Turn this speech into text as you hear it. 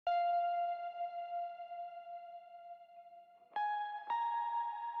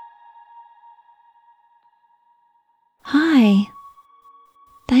Hi,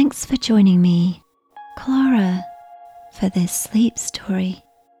 thanks for joining me, Clara, for this sleep story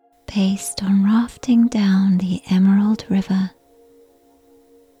based on rafting down the Emerald River.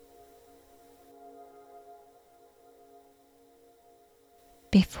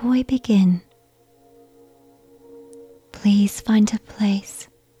 Before we begin, please find a place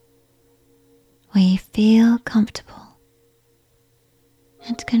where you feel comfortable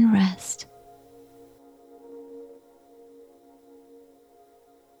and can rest.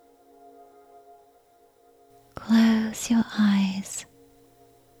 Close your eyes.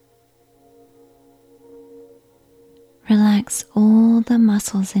 Relax all the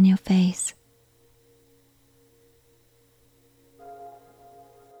muscles in your face.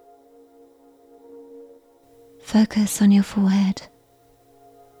 Focus on your forehead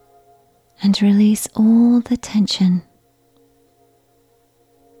and release all the tension.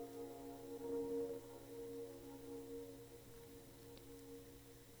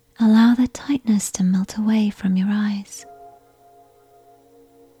 Allow the tightness to melt away from your eyes.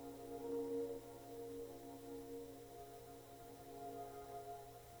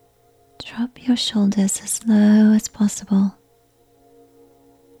 Drop your shoulders as low as possible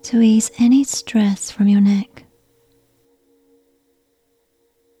to ease any stress from your neck.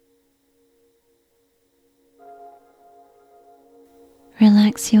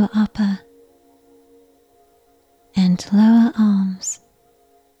 Relax your upper and lower arms.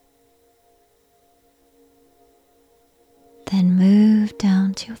 Then move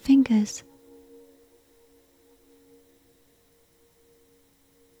down to your fingers.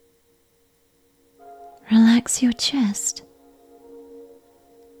 Relax your chest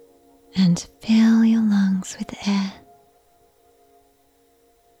and fill your lungs with air.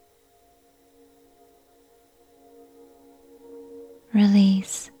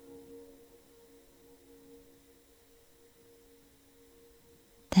 Release.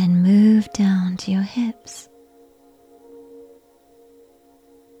 Then move down to your hips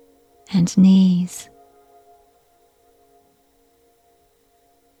and knees.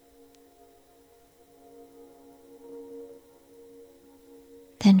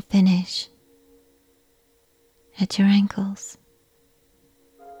 Then finish at your ankles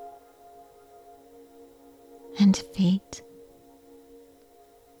and feet.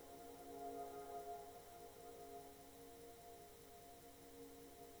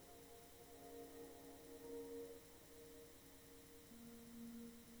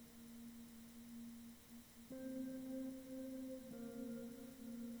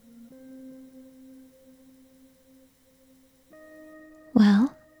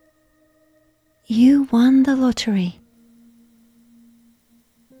 Well, you won the lottery.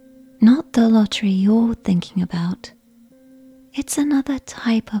 Not the lottery you're thinking about. It's another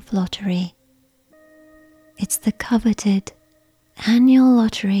type of lottery. It's the coveted annual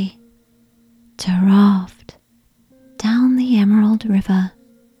lottery to raft down the Emerald River.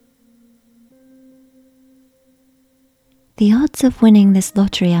 The odds of winning this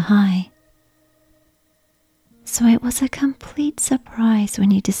lottery are high. So it was a complete surprise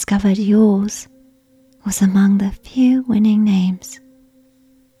when you discovered yours was among the few winning names.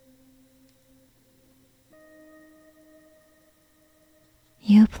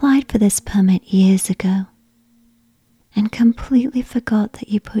 You applied for this permit years ago and completely forgot that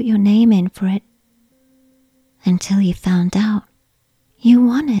you put your name in for it until you found out you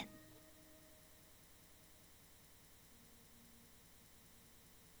won it.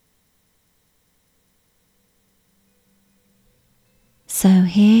 So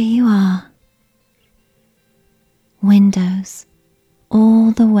here you are, windows all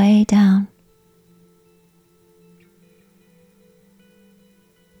the way down,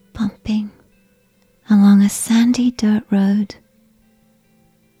 bumping along a sandy dirt road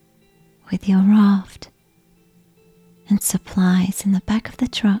with your raft and supplies in the back of the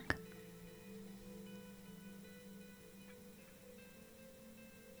truck.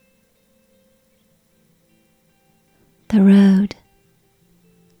 The road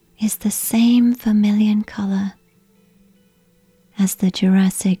is the same vermilion color as the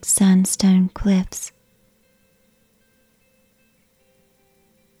Jurassic sandstone cliffs.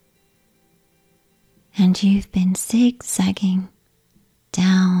 And you've been zigzagging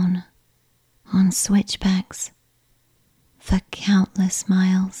down on switchbacks for countless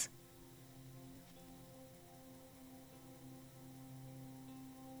miles.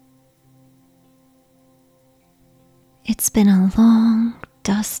 It's been a long,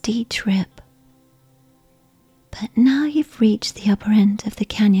 dusty trip, but now you've reached the upper end of the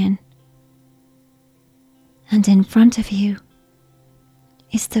canyon, and in front of you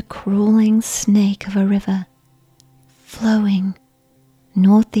is the crawling snake of a river flowing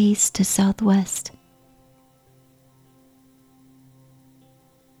northeast to southwest.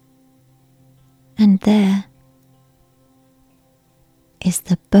 And there is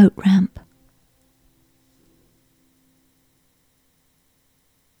the boat ramp.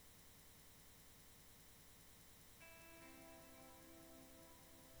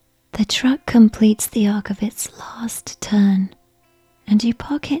 The truck completes the arc of its last turn, and you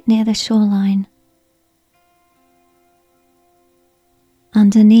park it near the shoreline.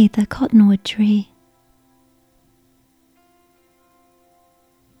 Underneath a cottonwood tree.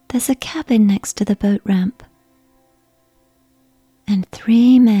 There's a cabin next to the boat ramp, and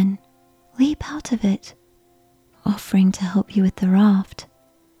 3 men leap out of it, offering to help you with the raft.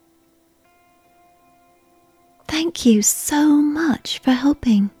 Thank you so much for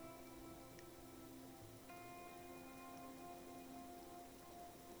helping.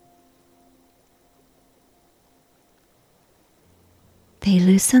 They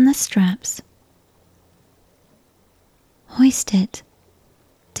loosen the straps, hoist it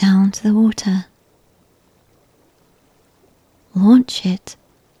down to the water, launch it,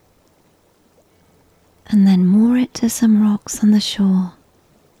 and then moor it to some rocks on the shore,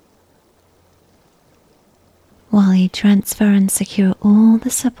 while you transfer and secure all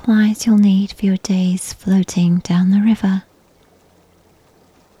the supplies you'll need for your days floating down the river.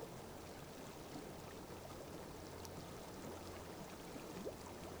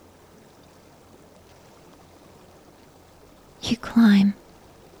 You climb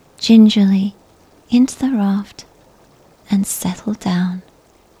gingerly into the raft and settle down,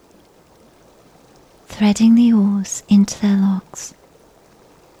 threading the oars into their locks.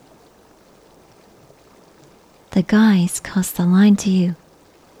 The guys cast the line to you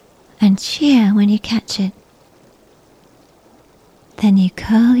and cheer when you catch it. Then you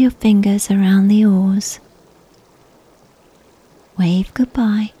curl your fingers around the oars, wave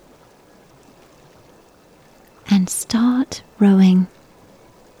goodbye, and start rowing.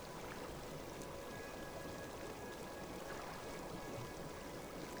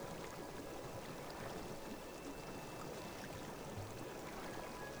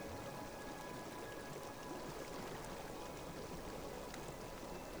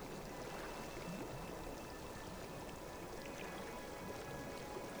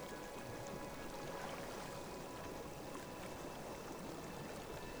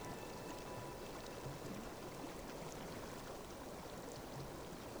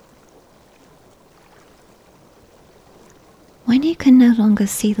 When you can no longer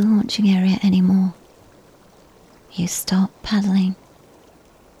see the launching area anymore, you stop paddling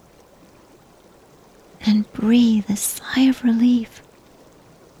and breathe a sigh of relief.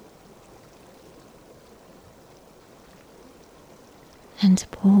 And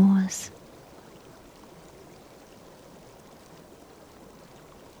pause.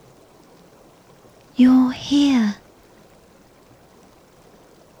 You're here.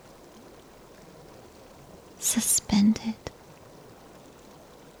 Suspended.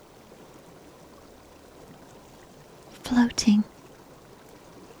 Floating.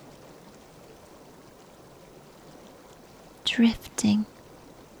 Drifting.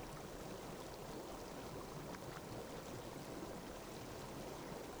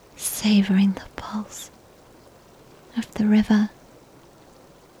 Savoring the pulse of the river.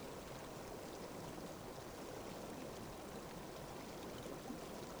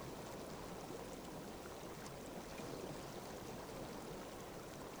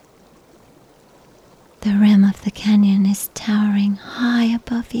 The rim of the canyon is towering high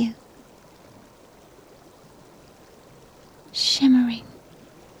above you, shimmering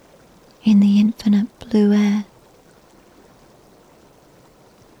in the infinite blue air.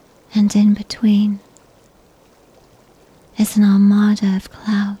 And in between is an armada of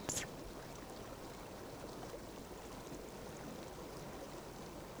clouds.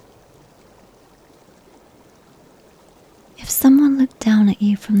 If someone looked down at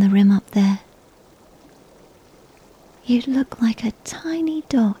you from the rim up there, you'd look like a tiny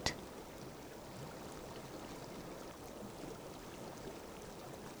dot.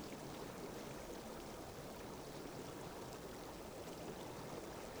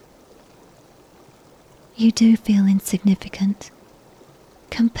 You do feel insignificant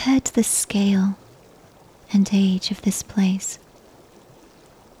compared to the scale and age of this place.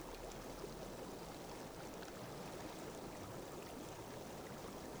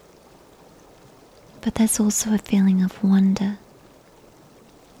 But there's also a feeling of wonder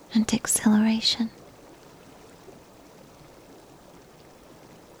and exhilaration.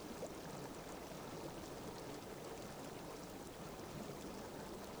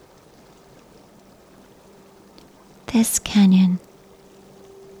 This canyon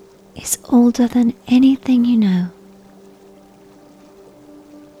is older than anything you know.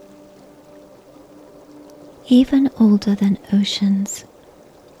 Even older than oceans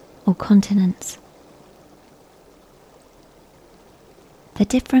or continents. The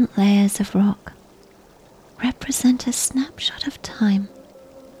different layers of rock represent a snapshot of time,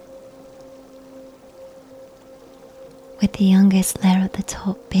 with the youngest layer at the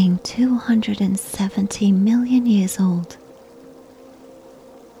top being 270 million years old,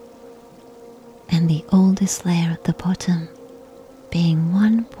 and the oldest layer at the bottom being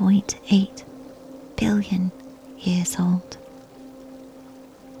 1.8 billion years old.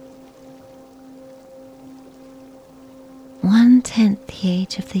 One-tenth the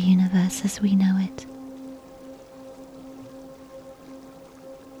age of the universe as we know it.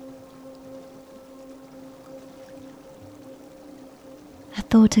 A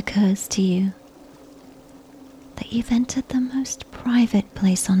thought occurs to you that you've entered the most private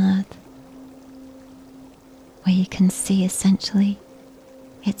place on Earth, where you can see essentially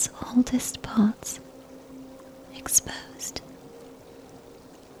its oldest parts exposed.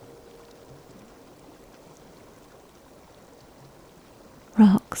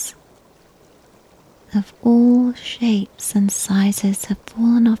 Rocks of all shapes and sizes have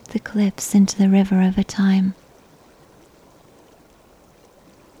fallen off the cliffs into the river over time.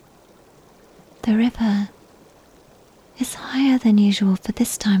 The river is higher than usual for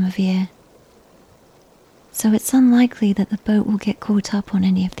this time of year, so it's unlikely that the boat will get caught up on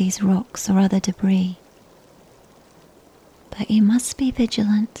any of these rocks or other debris. But you must be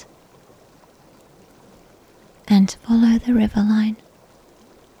vigilant and follow the river line.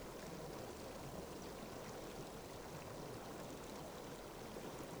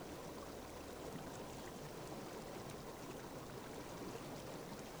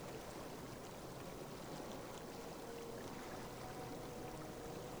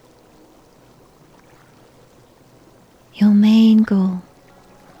 Your main goal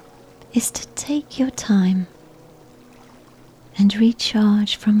is to take your time and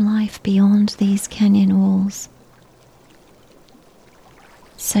recharge from life beyond these canyon walls.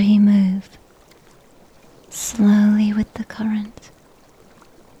 So you move slowly with the current,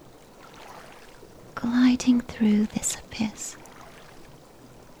 gliding through this abyss,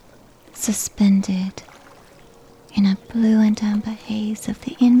 suspended in a blue and amber haze of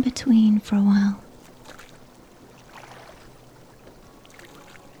the in-between for a while.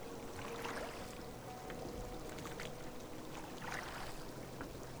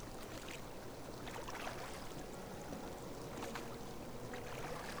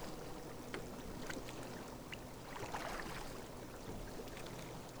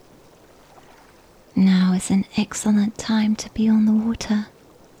 Now is an excellent time to be on the water,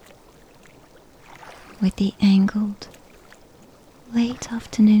 with the angled, late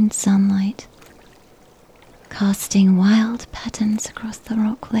afternoon sunlight casting wild patterns across the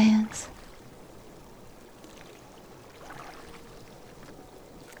rock layers.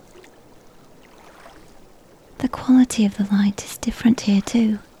 The quality of the light is different here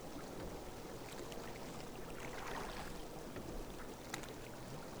too.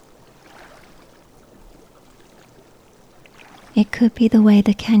 It could be the way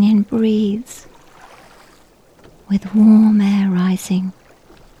the canyon breathes, with warm air rising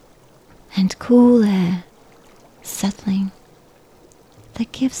and cool air settling,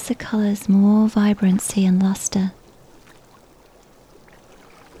 that gives the colors more vibrancy and luster.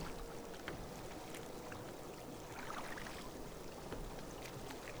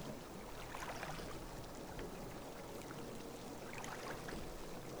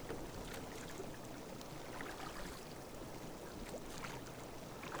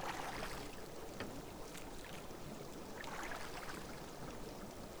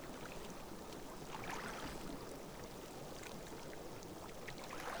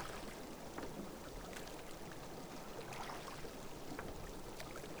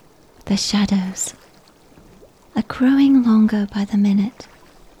 The shadows are growing longer by the minute.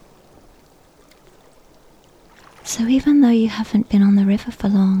 So even though you haven't been on the river for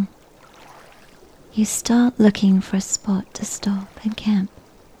long, you start looking for a spot to stop and camp.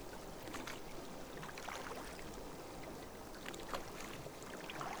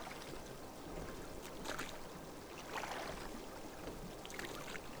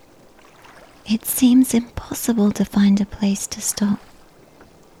 It seems impossible to find a place to stop,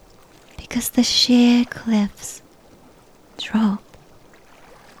 because the sheer cliffs drop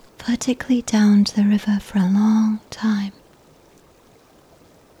vertically down to the river for a long time.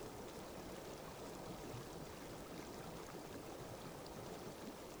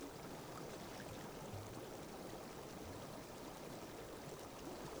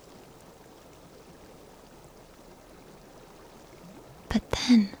 But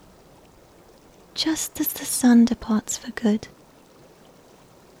then, just as the sun departs for good,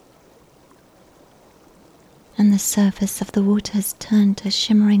 and the surface of the waters turn to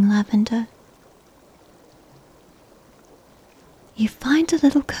shimmering lavender, you find a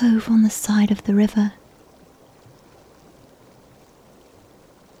little cove on the side of the river.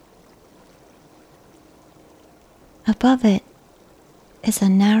 Above it is a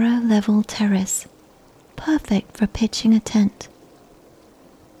narrow level terrace, perfect for pitching a tent.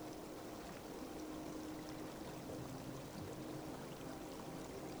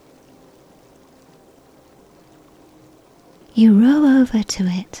 You row over to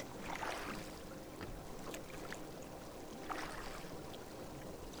it.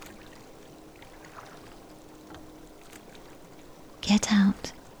 Get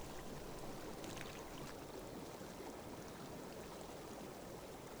out.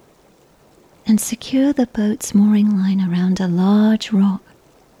 And secure the boat's mooring line around a large rock.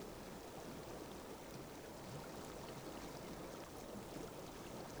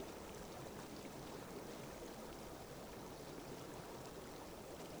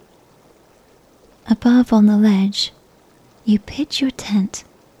 Above on the ledge, you pitch your tent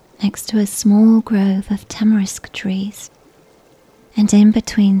next to a small grove of tamarisk trees, and in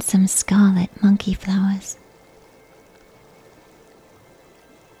between some scarlet monkey flowers.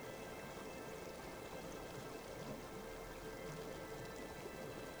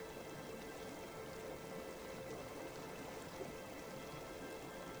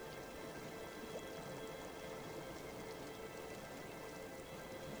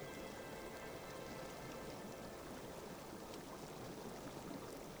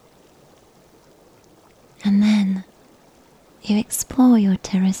 And then you explore your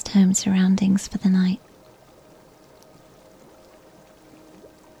terraced home surroundings for the night.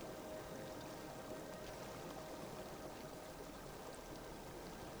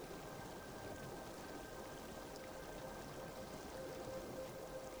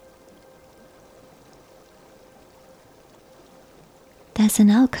 There's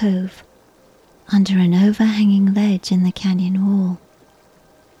an alcove under an overhanging ledge in the canyon wall.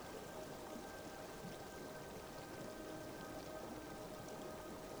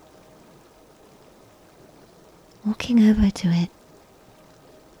 Walking over to it,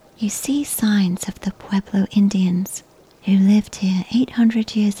 you see signs of the Pueblo Indians who lived here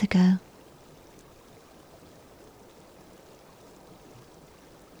 800 years ago.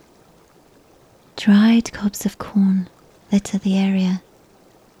 Dried cobs of corn litter the area,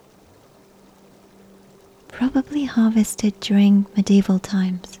 probably harvested during medieval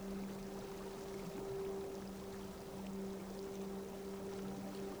times.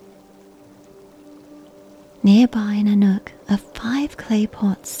 Nearby in a nook are 5 clay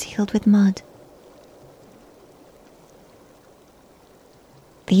pots sealed with mud.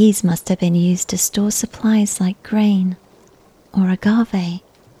 These must have been used to store supplies like grain or agave.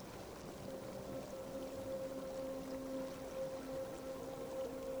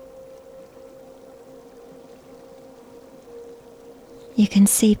 You can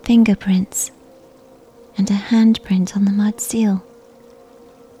see fingerprints and a handprint on the mud seal,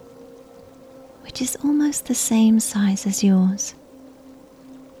 which is almost the same size as yours.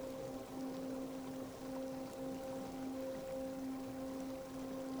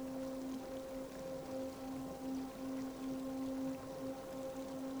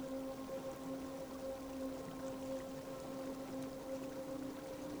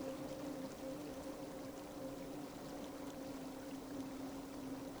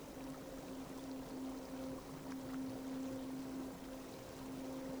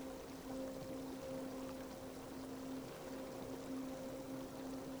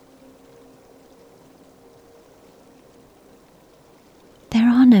 There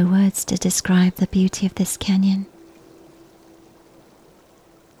are no words to describe the beauty of this canyon.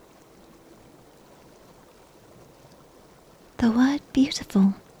 The word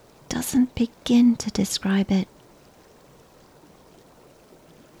beautiful doesn't begin to describe it.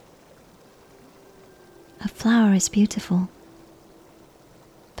 A flower is beautiful,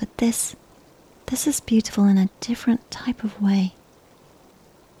 but this is beautiful in a different type of way.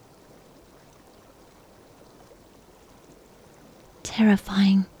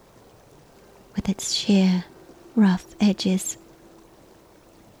 Terrifying with its sheer, rough edges.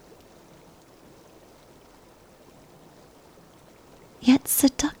 Yet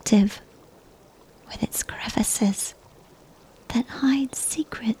seductive with its crevices that hide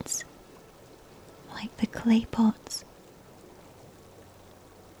secrets like the clay pots.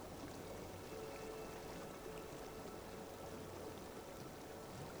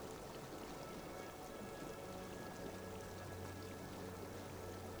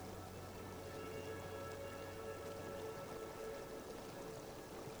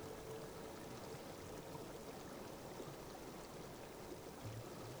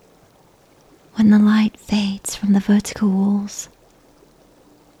 When the light fades from the vertical walls,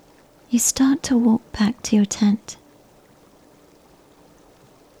 you start to walk back to your tent.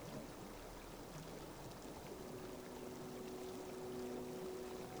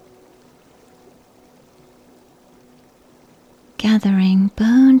 Gathering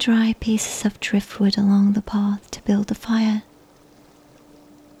bone-dry pieces of driftwood along the path to build a fire.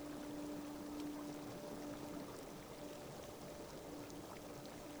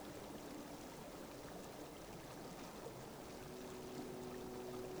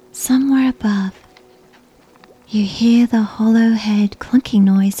 Somewhere above, you hear the hollow-head clunking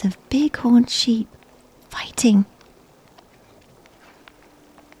noise of big-horned sheep fighting.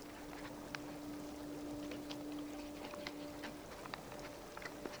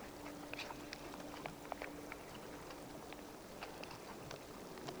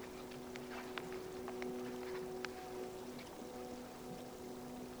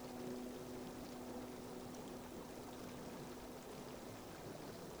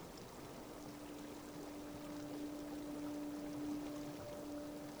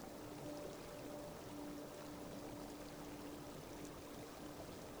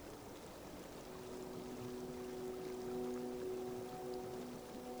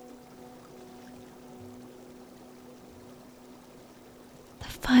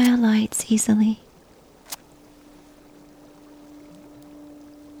 Fire lights easily.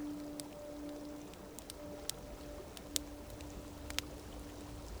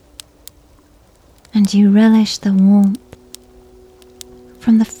 And you relish the warmth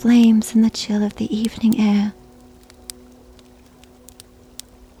from the flames and the chill of the evening air,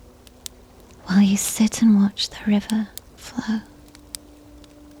 while you sit and watch the river flow.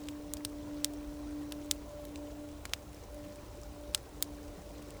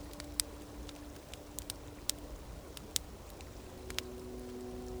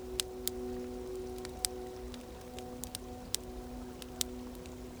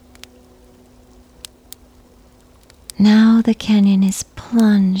 Now the canyon is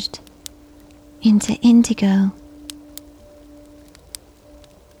plunged into indigo.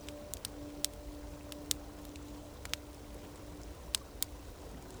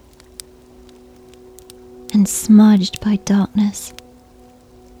 And smudged by darkness.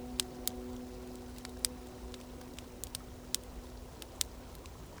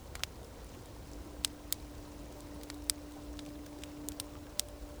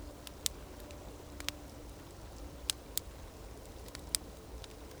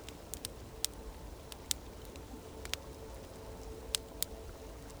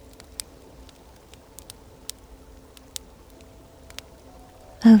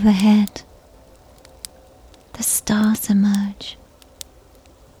 Overhead, the stars emerge,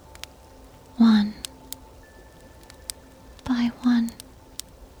 one by one.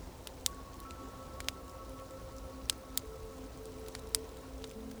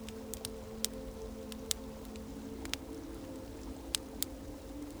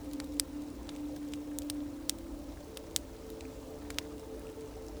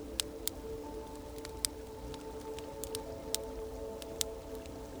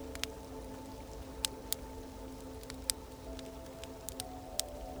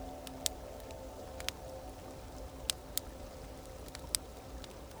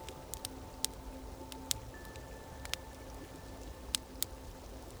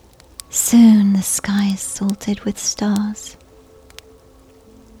 Soon the sky is salted with stars.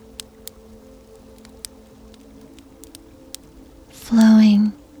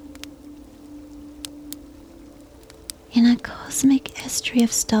 Flowing in a cosmic estuary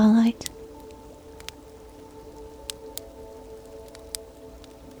of starlight.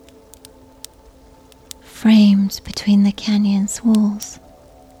 Framed between the canyon's walls.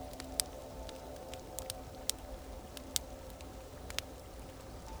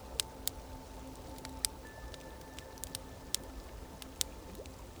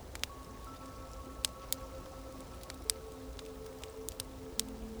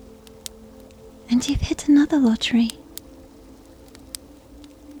 And you've hit another lottery.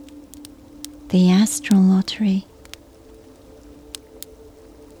 The astral lottery.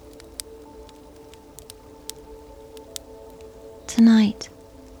 Tonight,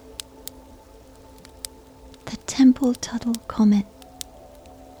 the Tempel-Tuttle comet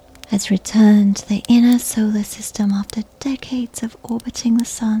has returned to the inner solar system after decades of orbiting the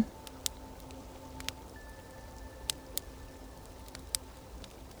sun.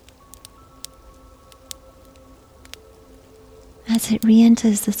 As it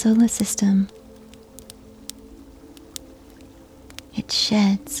re-enters the solar system, it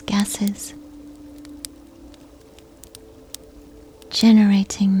sheds gases,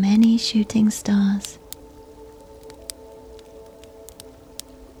 generating many shooting stars.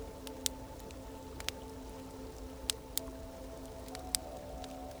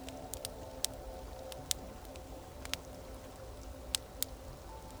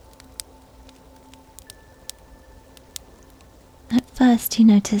 At first you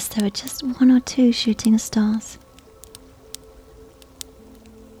noticed there were just one or two shooting stars.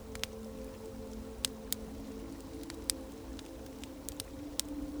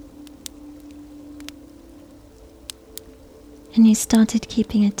 And you started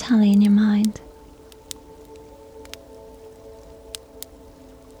keeping a tally in your mind.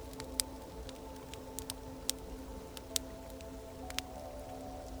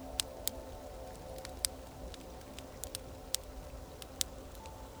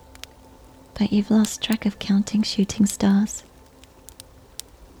 But you've lost track of counting shooting stars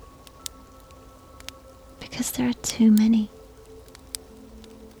because there are too many.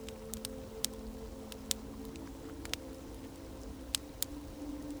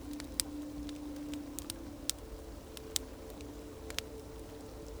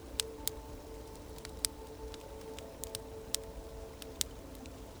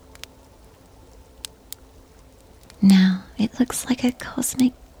 Now it looks like a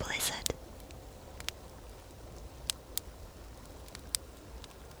cosmic blizzard.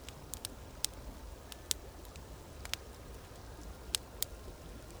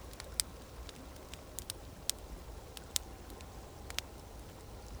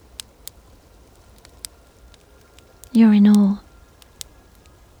 You're in awe.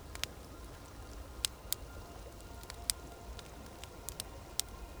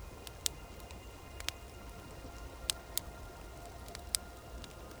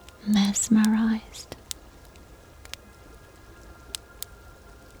 Mesmerized.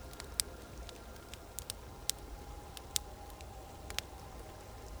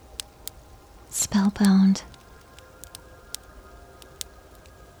 Spellbound.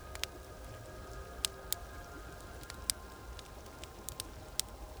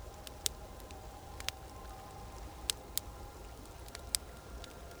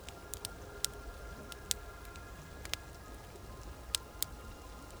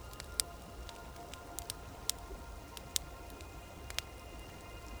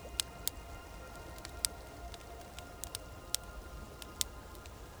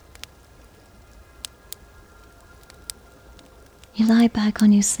 You lie back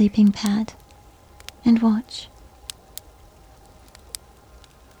on your sleeping pad and watch.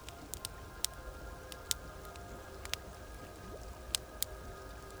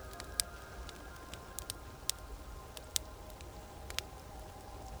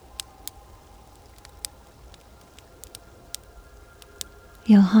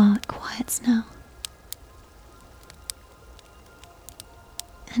 Your heart quiets now,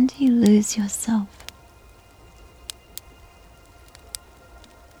 and you lose yourself.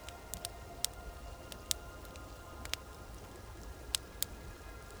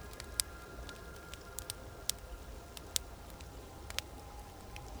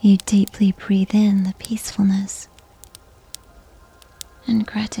 You deeply breathe in the peacefulness and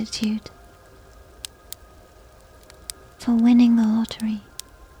gratitude for winning the lottery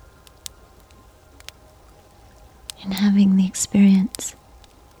and having the experience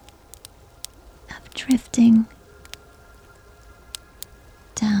of drifting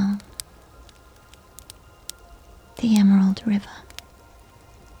down the Emerald River.